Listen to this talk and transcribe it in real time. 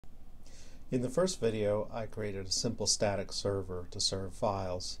In the first video, I created a simple static server to serve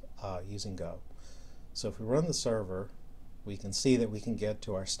files using Go. So if we run the server, we can see that we can get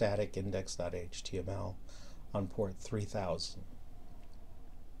to our static index.html on port 3000.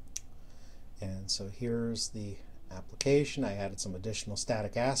 And so here's the application. I added some additional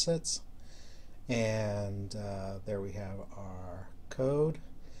static assets, and there we have our code.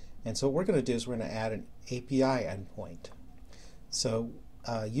 And so what we're going to do is we're going to add an API endpoint. So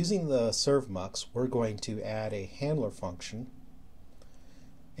using the serve mux, we're going to add a handler function,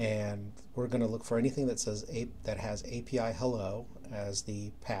 and we're going to look for anything that says that has API hello as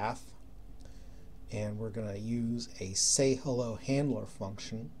the path, and we're going to use a say hello handler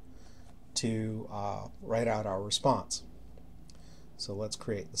function to write out our response. So let's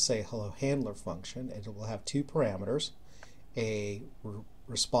create the say hello handler function, and it will have two parameters, a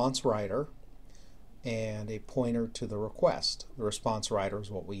response writer and a pointer to the request. The response writer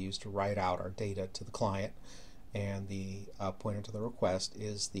is what we use to write out our data to the client, and the pointer to the request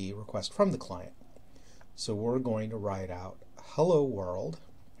is the request from the client. So we're going to write out hello world,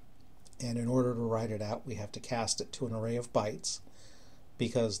 and in order to write it out we have to cast it to an array of bytes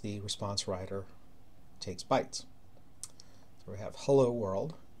because the response writer takes bytes. So we have hello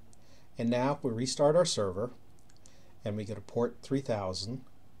world, and now if we restart our server and we go to port 3000,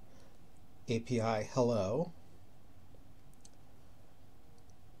 API hello,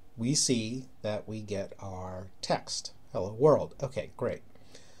 we see that we get our text, hello world. Okay, great.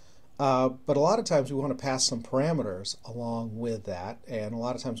 But a lot of times we want to pass some parameters along with that, and a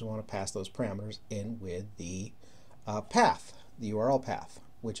lot of times we want to pass those parameters in with the path, the URL path,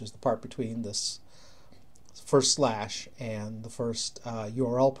 which is the part between this first slash and the first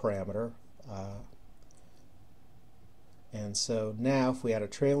URL parameter. And so now if we add a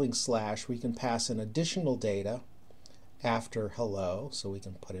trailing slash, we can pass in additional data after hello. So we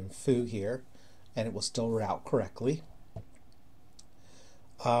can put in foo here, and it will still route correctly.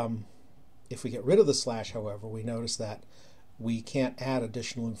 If we get rid of the slash, however, we notice that we can't add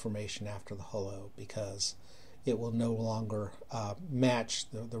additional information after the hello because it will no longer match,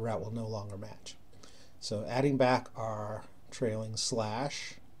 the route will no longer match. So adding back our trailing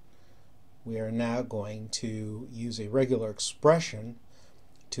slash, we are now going to use a regular expression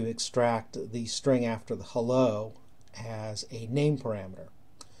to extract the string after the hello as a name parameter.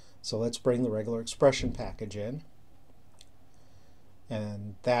 So let's bring the regular expression package in,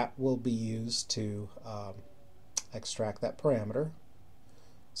 and that will be used to extract that parameter.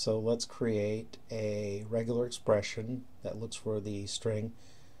 So let's create a regular expression that looks for the string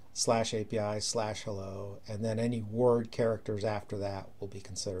slash API slash hello, and then any word characters after that will be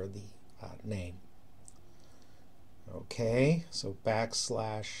considered the name. Okay, so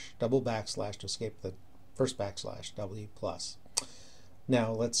backslash, double backslash to escape the first backslash, W plus.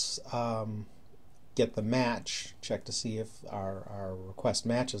 Now let's get the match, check to see if our request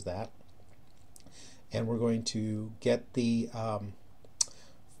matches that, and we're going to get the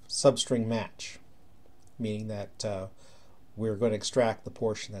substring match, meaning that we're going to extract the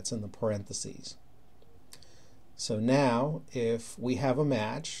portion that's in the parentheses. So now if we have a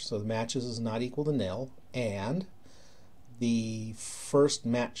match, so the matches is not equal to nil, and the first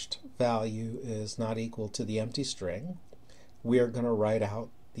matched value is not equal to the empty string, we are going to write out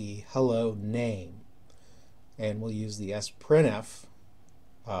the hello name, and we'll use the sprintf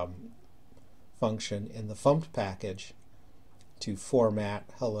function in the fumped package to format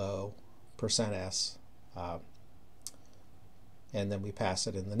hello %s, and then we pass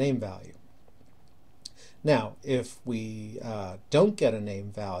it in the name value. Now, if we don't get a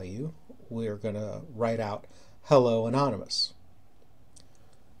name value, we're going to write out hello anonymous.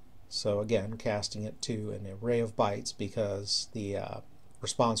 So again, casting it to an array of bytes because the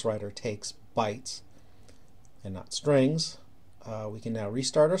response writer takes bytes and not strings. We can now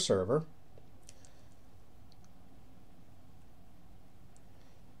restart our server.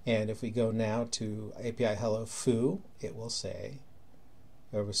 And if we go now to API hello foo, it will say,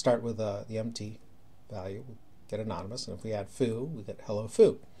 or we'll start with the empty value, we get anonymous, and if we add foo, we get hello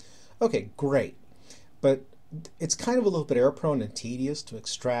foo. Okay, great. But it's kind of a little bit error prone and tedious to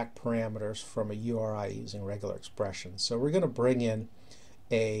extract parameters from a URI using regular expressions. So we're going to bring in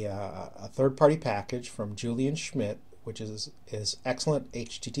a third-party package from Julien Schmidt, which is excellent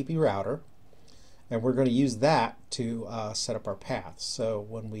HTTP router, and we're going to use that to set up our paths. So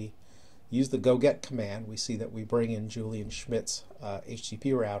when we use the go get command, we see that we bring in Julien Schmidt's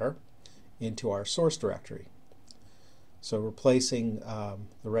HTTP router into our source directory. So replacing the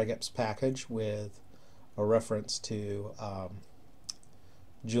regex package with a reference to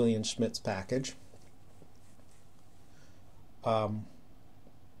Julien Schmidt's package.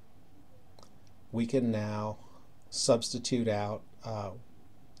 we can now substitute out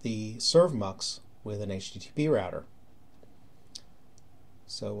the servmux with an HTTP router.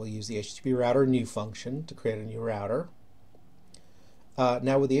 So we'll use the HTTP router new function to create a new router.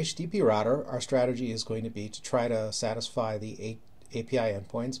 Now with the HTTP router, our strategy is going to be to try to satisfy the API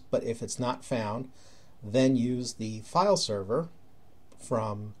endpoints, but if it's not found, then use the file server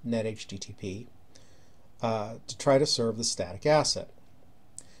from NetHTTP to try to serve the static asset.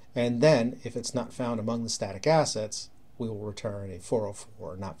 And then, if it's not found among the static assets, we will return a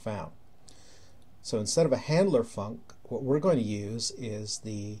 404 not found. So instead of a handler func, what we're going to use is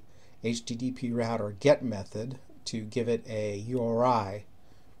the HTTP router get method to give it a URI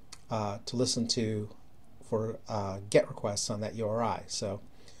to listen to for get requests on that URI. So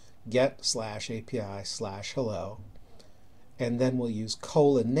get/API/hello, and then we'll use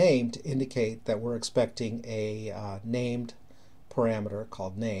 :name to indicate that we're expecting a named parameter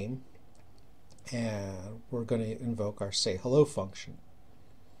called name, and we're going to invoke our say hello function.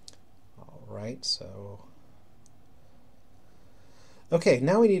 Alright, so okay,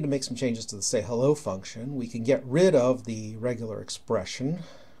 now we need to make some changes to the say hello function. We can get rid of the regular expression.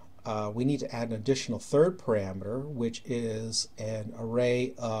 We need to add an additional third parameter, which is an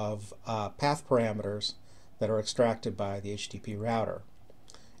array of path parameters that are extracted by the HTTP router,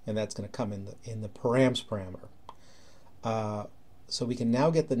 and that's going to come in the params parameter. So we can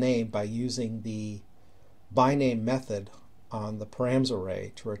now get the name by using the byName method on the params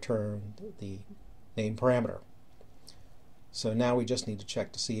array to return the name parameter. So now we just need to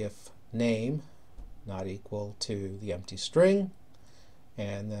check to see if name not equal to the empty string,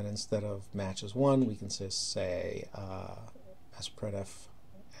 and then instead of matches 1 we can just say sprintf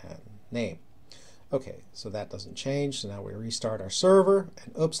and name. Okay, so that doesn't change, so now we restart our server,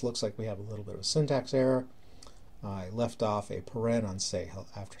 and oops, looks like we have a little bit of a syntax error. I left off a paren on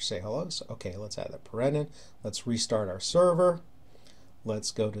after say hello, so okay, let's add that paren in. Let's restart our server.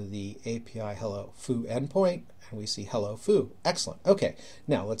 Let's go to the API hello foo endpoint, and we see hello foo. Excellent. Okay,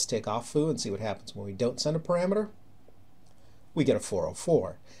 now let's take off foo and see what happens when we don't send a parameter. We get a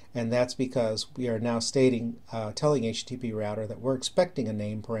 404, and that's because we are now telling HTTP router that we're expecting a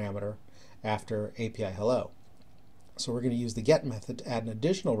name parameter after API hello. So we're going to use the get method to add an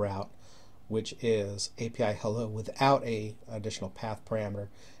additional route, which is API hello without a additional path parameter,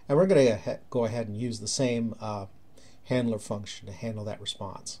 and we're going to go ahead and use the same handler function to handle that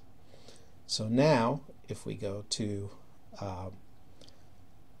response. So now if we go to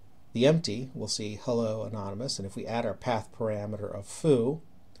the empty, we'll see hello anonymous, and if we add our path parameter of foo,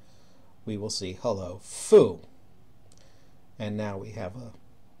 we will see hello foo, and now we have a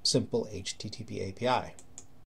simple HTTP API.